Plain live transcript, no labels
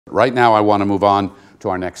Right now, I want to move on to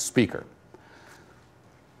our next speaker.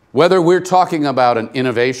 Whether we're talking about an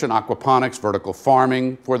innovation, aquaponics, vertical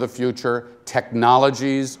farming for the future,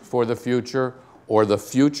 technologies for the future, or the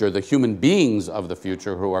future, the human beings of the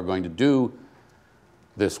future who are going to do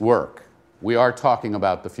this work, we are talking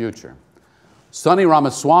about the future. Sonny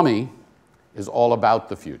Ramaswamy is all about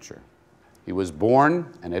the future. He was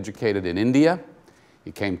born and educated in India.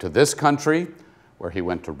 He came to this country, where he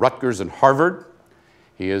went to Rutgers and Harvard.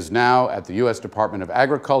 He is now at the U.S. Department of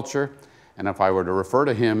Agriculture, and if I were to refer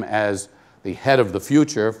to him as the head of the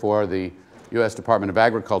future for the U.S. Department of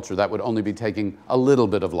Agriculture, that would only be taking a little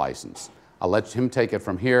bit of license. I'll let him take it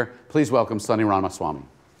from here. Please welcome Sonny Ramaswamy.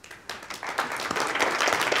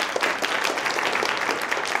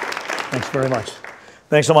 Thanks very much.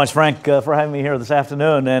 Thanks so much, Frank, for having me here this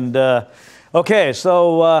afternoon. And okay,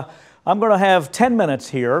 so I'm going to have 10 minutes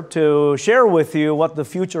here to share with you what the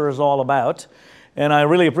future is all about. And I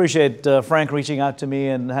really appreciate Frank reaching out to me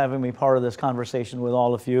and having me part of this conversation with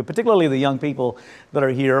all of you, particularly the young people that are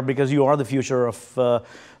here, because you are the future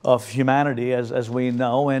of humanity, as we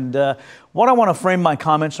know. And what I want to frame my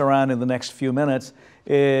comments around in the next few minutes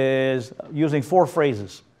is using 4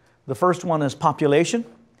 phrases. The first one is population.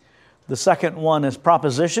 The second one is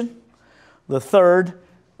proposition. The third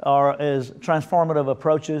is transformative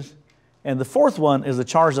approaches. And the fourth one is the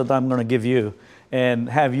charge that I'm going to give you and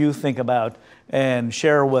have you think about and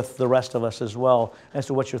share with the rest of us as well as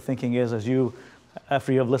to what your thinking is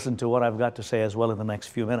after you have listened to what I've got to say as well in the next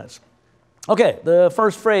few minutes. Okay, the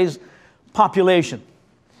first phrase, population.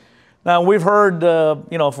 Now, we've heard,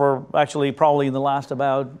 for actually probably in the last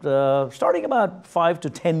starting about 5 to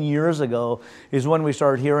 10 years ago is when we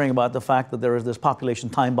started hearing about the fact that there is this population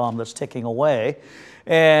time bomb that's ticking away.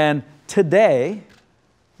 And today,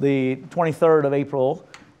 the 23rd of April,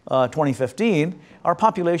 2015, our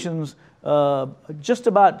population's just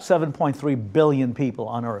about 7.3 billion people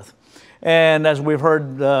on Earth. And as we've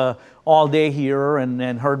heard all day here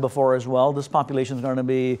and heard before as well, this population is going to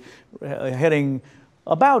be hitting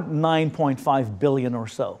about 9.5 billion or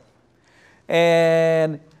so.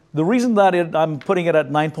 And the reason that I'm putting it at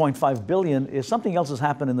 9.5 billion is something else has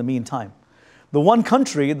happened in the meantime. The one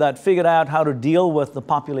country that figured out how to deal with the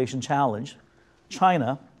population challenge,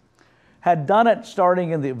 China, had done it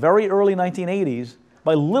starting in the very early 1980s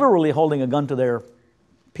by literally holding a gun to their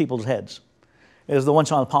people's heads. It is the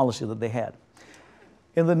one-child policy that they had.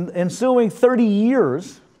 In the ensuing 30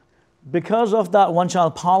 years, because of that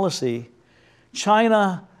one-child policy,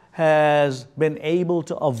 China has been able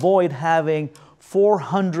to avoid having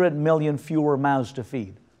 400 million fewer mouths to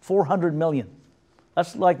feed. 400 million.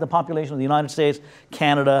 That's like the population of the United States,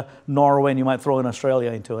 Canada, Norway, and you might throw in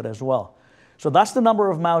Australia into it as well. So that's the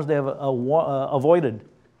number of mouths they have avoided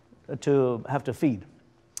to have to feed.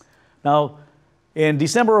 Now, in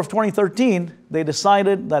December of 2013, they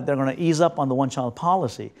decided that they're going to ease up on the one-child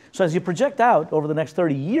policy. So as you project out over the next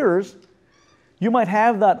 30 years, you might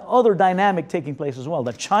have that other dynamic taking place as well,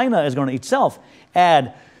 that China is going to itself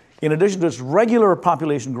add, in addition to its regular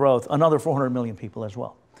population growth, another 400 million people as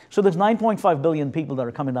well. So there's 9.5 billion people that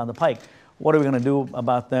are coming down the pike. What are we going to do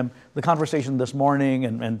about them? The conversation this morning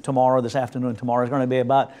and tomorrow, this afternoon and tomorrow, is going to be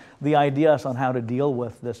about the ideas on how to deal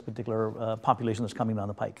with this particular population that's coming down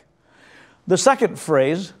the pike. The second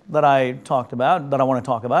phrase that I want to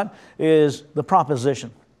talk about, is the proposition.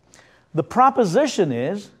 The proposition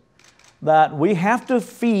is that we have to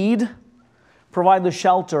feed, provide the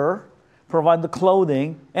shelter, provide the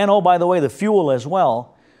clothing, and oh, by the way, the fuel as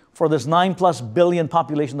well, for this 9+ billion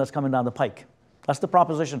population that's coming down the pike. That's the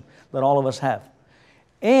proposition that all of us have.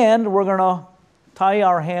 And we're going to tie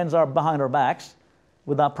our hands behind our backs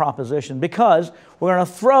with that proposition, because we're going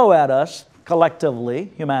to throw at us,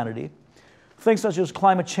 collectively, humanity, things such as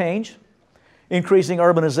climate change, increasing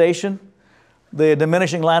urbanization, the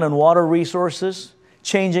diminishing land and water resources,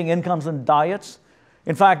 changing incomes and diets.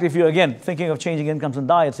 In fact, if you, again, thinking of changing incomes and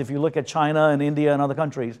diets, if you look at China and India and other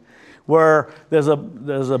countries where there's a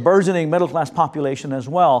burgeoning middle-class population as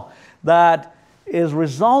well, that is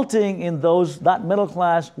resulting in that middle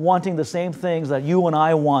class wanting the same things that you and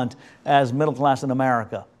I want as middle class in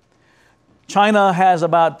America. China has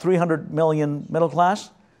about 300 million middle class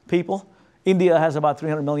people. India has about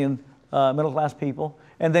 300 million middle class people.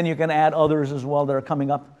 And then you can add others as well that are coming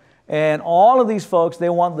up. And all of these folks, they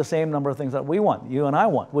want the same number of things that we want, you and I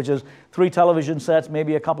want, which is 3 television sets,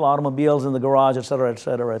 maybe a couple of automobiles in the garage, et cetera, et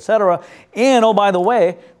cetera, et cetera. And oh, by the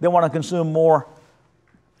way, they want to consume more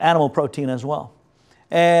animal protein as well.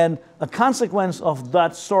 And a consequence of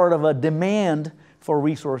that sort of a demand for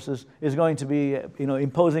resources is going to be,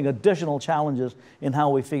 imposing additional challenges in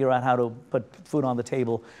how we figure out how to put food on the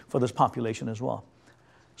table for this population as well.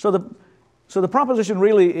 So the proposition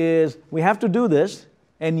really is we have to do this,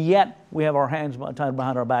 and yet we have our hands tied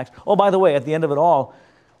behind our backs. Oh, by the way, at the end of it all,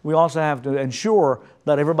 we also have to ensure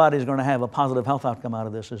that everybody's going to have a positive health outcome out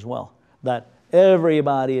of this as well. That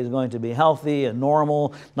everybody is going to be healthy and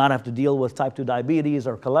normal, not have to deal with type 2 diabetes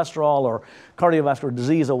or cholesterol or cardiovascular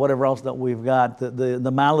disease or whatever else that we've got,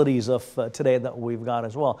 the maladies of today that we've got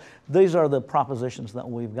as well. These are the propositions that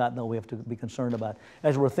we've got that we have to be concerned about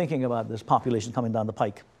as we're thinking about this population coming down the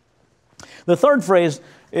pike. The third phrase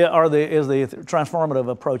is the transformative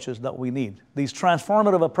approaches that we need. These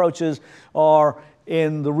transformative approaches are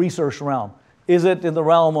in the research realm. Is it in the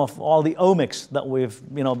realm of all the omics that we've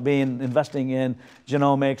been investing in,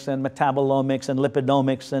 genomics and metabolomics and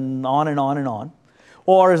lipidomics and on and on and on?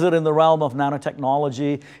 Or is it in the realm of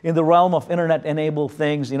nanotechnology, in the realm of internet-enabled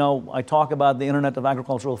things? I talk about the Internet of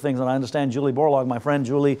Agricultural Things, and I understand Julie Borlaug, my friend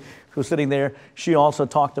Julie, who's sitting there, she also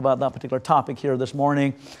talked about that particular topic here this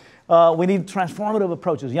morning. We need transformative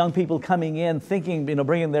approaches, young people coming in, thinking,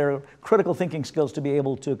 bringing their critical thinking skills to be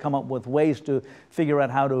able to come up with ways to figure out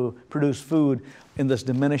how to produce food in this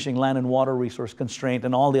diminishing land and water resource constraint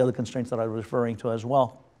and all the other constraints that I was referring to as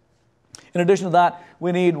well. In addition to that,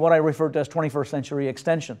 we need what I refer to as 21st century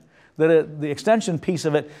extension. The extension piece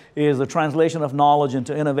of it is the translation of knowledge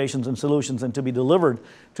into innovations and solutions and to be delivered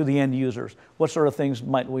to the end users. What sort of things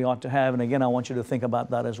might we ought to have? And again, I want you to think about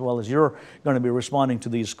that as well as you're going to be responding to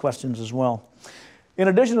these questions as well. In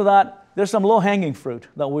addition to that, there's some low-hanging fruit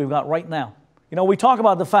that we've got right now. We talk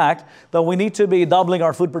about the fact that we need to be doubling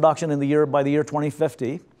our food production by the year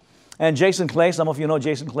 2050. And Jason Clay, some of you know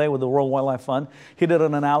Jason Clay with the World Wildlife Fund, he did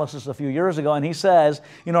an analysis a few years ago, and he says,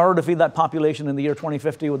 in order to feed that population in the year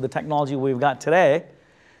 2050 with the technology we've got today,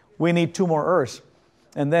 we need 2 more Earths.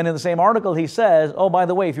 And then in the same article, he says, oh, by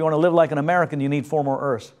the way, if you want to live like an American, you need 4 more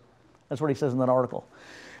Earths. That's what he says in that article.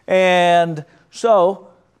 And so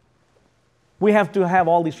we have to have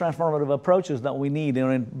all these transformative approaches that we need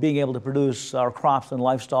in being able to produce our crops and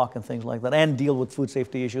livestock and things like that, and deal with food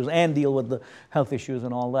safety issues, and deal with the health issues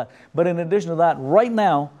and all that. But in addition to that, right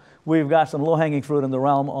now, we've got some low-hanging fruit in the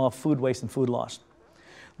realm of food waste and food loss.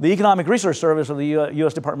 The Economic Research Service of the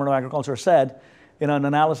U.S. Department of Agriculture said, in an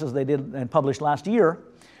analysis they did and published last year,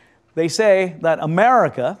 they say that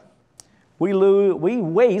America, we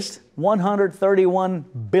waste 131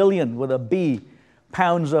 billion, with a B,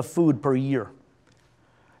 pounds of food per year.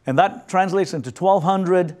 And that translates into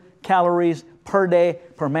 1,200 calories per day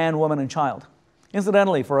per man, woman, and child.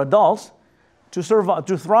 Incidentally, for adults, to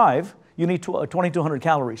thrive, you need 2,200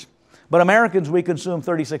 calories. But Americans, we consume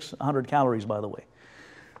 3,600 calories, by the way.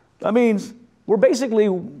 That means we're basically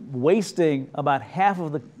wasting about half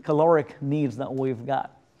of the caloric needs that we've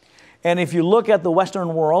got. And if you look at the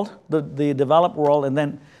Western world, the developed world, and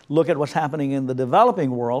then look at what's happening in the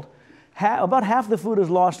developing world, about half the food is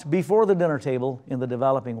lost before the dinner table in the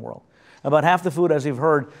developing world. About half the food, as you've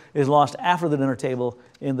heard, is lost after the dinner table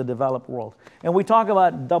in the developed world. And we talk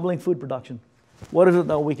about doubling food production. What is it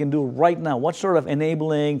that we can do right now? What sort of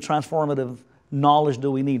enabling, transformative knowledge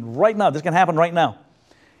do we need right now? This can happen right now.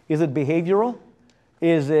 Is it behavioral?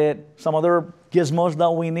 Is it some other gizmos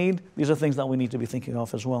that we need? These are things that we need to be thinking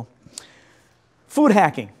of as well. Food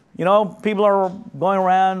hacking. People are going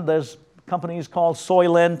around, there's companies called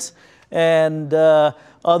Soylent and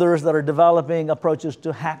others that are developing approaches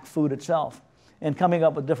to hack food itself and coming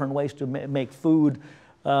up with different ways to make food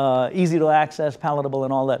easy to access, palatable,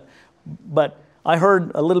 and all that. But I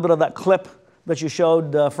heard a little bit of that clip that you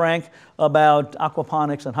showed, Frank, about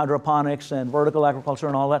aquaponics and hydroponics and vertical agriculture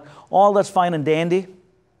and all that. All that's fine and dandy,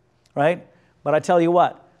 right? But I tell you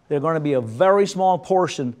what, they're going to be a very small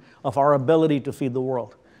portion of our ability to feed the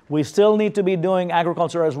world. We still need to be doing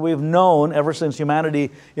agriculture as we've known ever since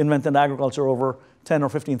humanity invented agriculture over 10 or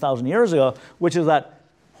 15,000 years ago, which is that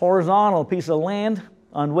horizontal piece of land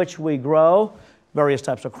on which we grow various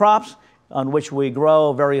types of crops, on which we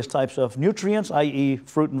grow various types of nutrients, i.e.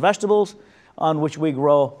 fruit and vegetables, on which we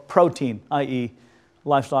grow protein, i.e.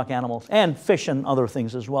 livestock animals, and fish and other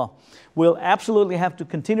things as well. We'll absolutely have to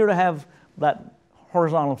continue to have that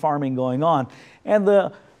horizontal farming going on. And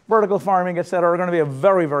the vertical farming, et cetera, are going to be a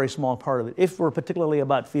very, very small part of it, if we're particularly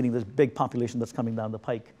about feeding this big population that's coming down the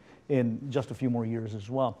pike in just a few more years as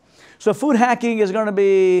well. So food hacking is going to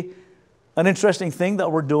be an interesting thing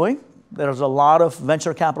that we're doing. There's a lot of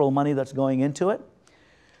venture capital money that's going into it.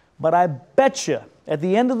 But I bet you, at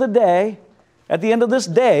the end of the day, at the end of this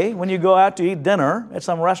day, when you go out to eat dinner at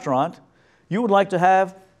some restaurant, you would like to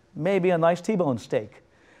have maybe a nice T-bone steak,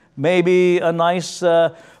 maybe a nice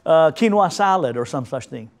quinoa salad or some such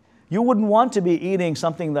thing. You wouldn't want to be eating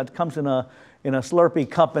something that comes in in a Slurpee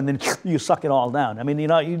cup and then you suck it all down. I mean, you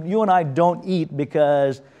know, you and I don't eat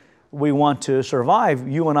because we want to survive.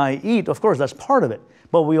 You and I eat, of course, that's part of it.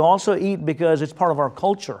 But we also eat because it's part of our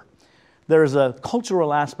culture. There's a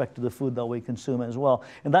cultural aspect to the food that we consume as well.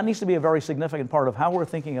 And that needs to be a very significant part of how we're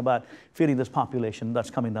thinking about feeding this population that's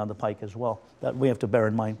coming down the pike as well, that we have to bear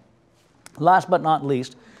in mind. Last but not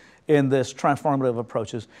least, in this transformative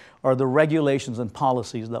approaches are the regulations and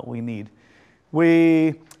policies that we need.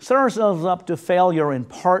 We set ourselves up to failure in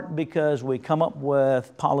part because we come up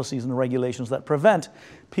with policies and regulations that prevent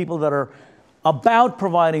people that are about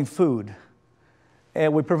providing food,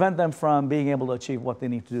 and we prevent them from being able to achieve what they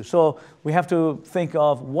need to do. So we have to think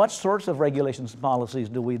of what sorts of regulations and policies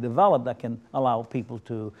do we develop that can allow people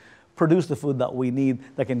to produce the food that we need,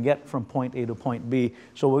 that can get from point A to point B,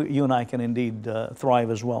 so you and I can indeed thrive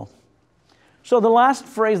as well. So the last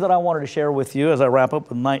phrase that I wanted to share with you as I wrap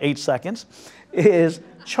up with 8 seconds is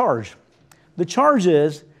charge. The charge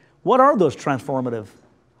is, what are those transformative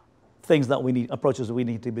things that we need, approaches that we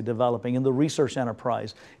need to be developing in the research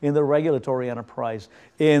enterprise, in the regulatory enterprise,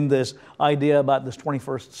 in this idea about this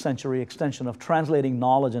 21st century extension of translating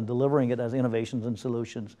knowledge and delivering it as innovations and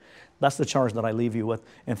solutions. That's the charge that I leave you with,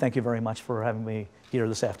 and thank you very much for having me here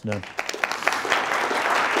this afternoon.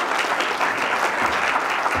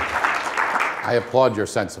 I applaud your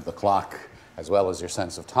sense of the clock as well as your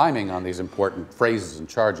sense of timing on these important phrases and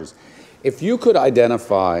charges. If you could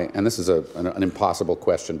identify, and this is an impossible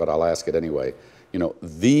question, but I'll ask it anyway, you know,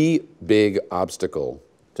 the big obstacle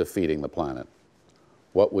to feeding the planet,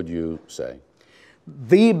 what would you say?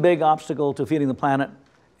 The big obstacle to feeding the planet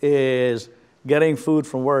is getting food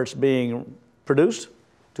from where it's being produced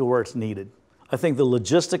to where it's needed. I think the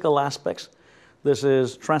logistical aspects, this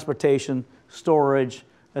is transportation, storage,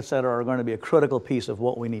 et cetera, are going to be a critical piece of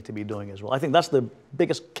what we need to be doing as well. I think that's the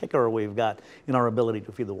biggest kicker we've got in our ability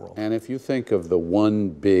to feed the world. And if you think of the one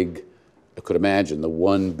big, I could imagine, the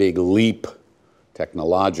one big leap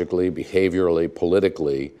technologically, behaviorally,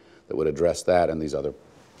 politically, that would address that and these other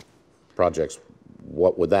projects,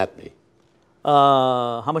 what would that be?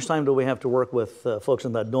 How much time do we have to work with folks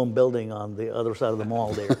in that dome building on the other side of the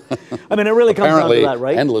mall there? I mean, it really comes down to that,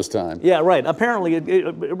 right? Endless time. Yeah, right. Apparently,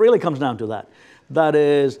 it really comes down to that. That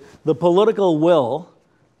is the political will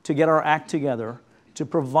to get our act together to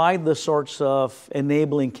provide the sorts of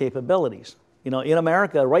enabling capabilities. You know, in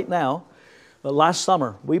America right now, last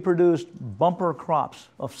summer, we produced bumper crops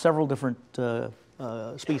of several different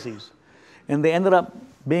species. And they ended up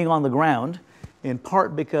being on the ground in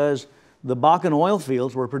part because the Bakken oil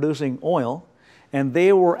fields were producing oil, and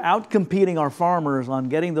they were out-competing our farmers on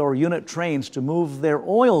getting their unit trains to move their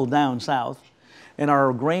oil down south. And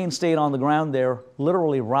our grain stayed on the ground there,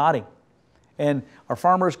 literally rotting. And our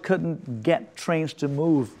farmers couldn't get trains to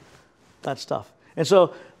move that stuff. And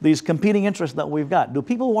so these competing interests that we've got, do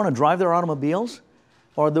people want to drive their automobiles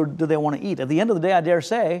or do they want to eat? At the end of the day, I dare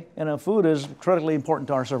say, you know, food is critically important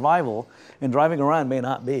to our survival, and driving around may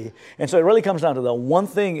not be. And so it really comes down to the one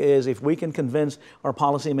thing is if we can convince our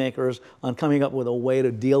policymakers on coming up with a way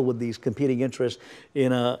to deal with these competing interests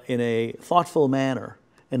in a thoughtful manner,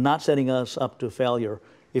 and not setting us up to failure.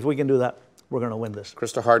 If we can do that, we're going to win this.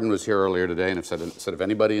 Krista Harden was here earlier today and said if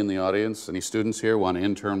anybody in the audience, any students here want to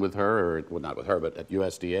intern with her, or well, not with her, but at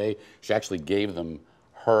USDA, she actually gave them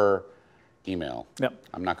her email. Yep.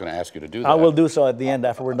 I'm not going to ask you to do that. I will do so at the end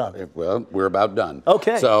after we're done. Well, we're about done.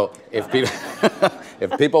 Okay. So if people,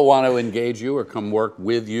 if people want to engage you or come work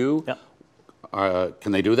with you, yep.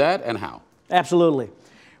 Can they do that, and how? Absolutely.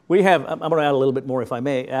 We have, I'm going to add a little bit more if I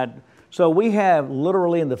may add. So we have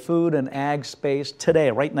literally in the food and ag space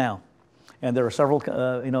today, right now, and there are several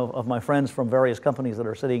of my friends from various companies that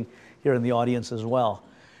are sitting here in the audience as well.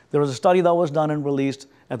 There was a study that was done and released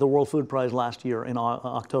at the World Food Prize last year in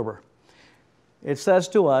October. It says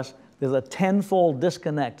to us there's a 10-fold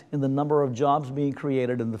disconnect in the number of jobs being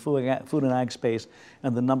created in the food and ag space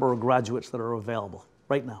and the number of graduates that are available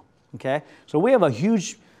right now, okay? So we have a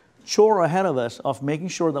huge chore ahead of us of making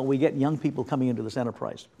sure that we get young people coming into this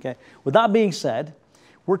enterprise, okay? With that being said,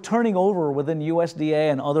 we're turning over within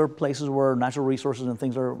USDA and other places where natural resources and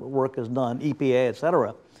things work is done, EPA, et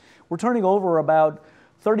cetera. We're turning over about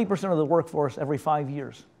 30% of the workforce every 5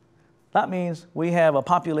 years. That means we have a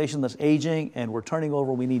population that's aging and we're turning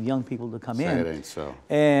over, we need young people to come in. It ain't so.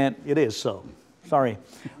 And it is so, sorry.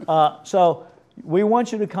 So we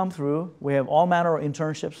want you to come through. We have all manner of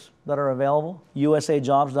internships that are available.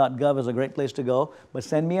 usajobs.gov is a great place to go. But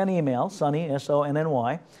send me an email, Sonny,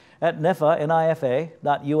 S-O-N-N-Y, at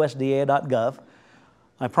nifa.usda.gov.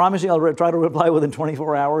 I promise you I'll try to reply within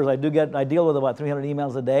 24 hours. I deal with about 300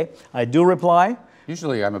 emails a day. I do reply.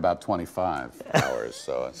 Usually I'm about 25 hours,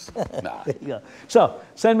 so it's nah. Yeah. So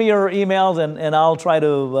send me your emails, and I'll try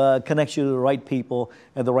to connect you to the right people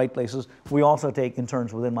at the right places. We also take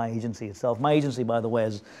interns within my agency itself. My agency, by the way,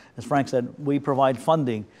 as Frank said, we provide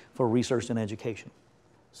funding for research and education.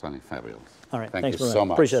 Sonny, fabulous. All right. Thank Thanks you very so much.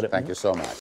 much. Appreciate it. Thank you so much.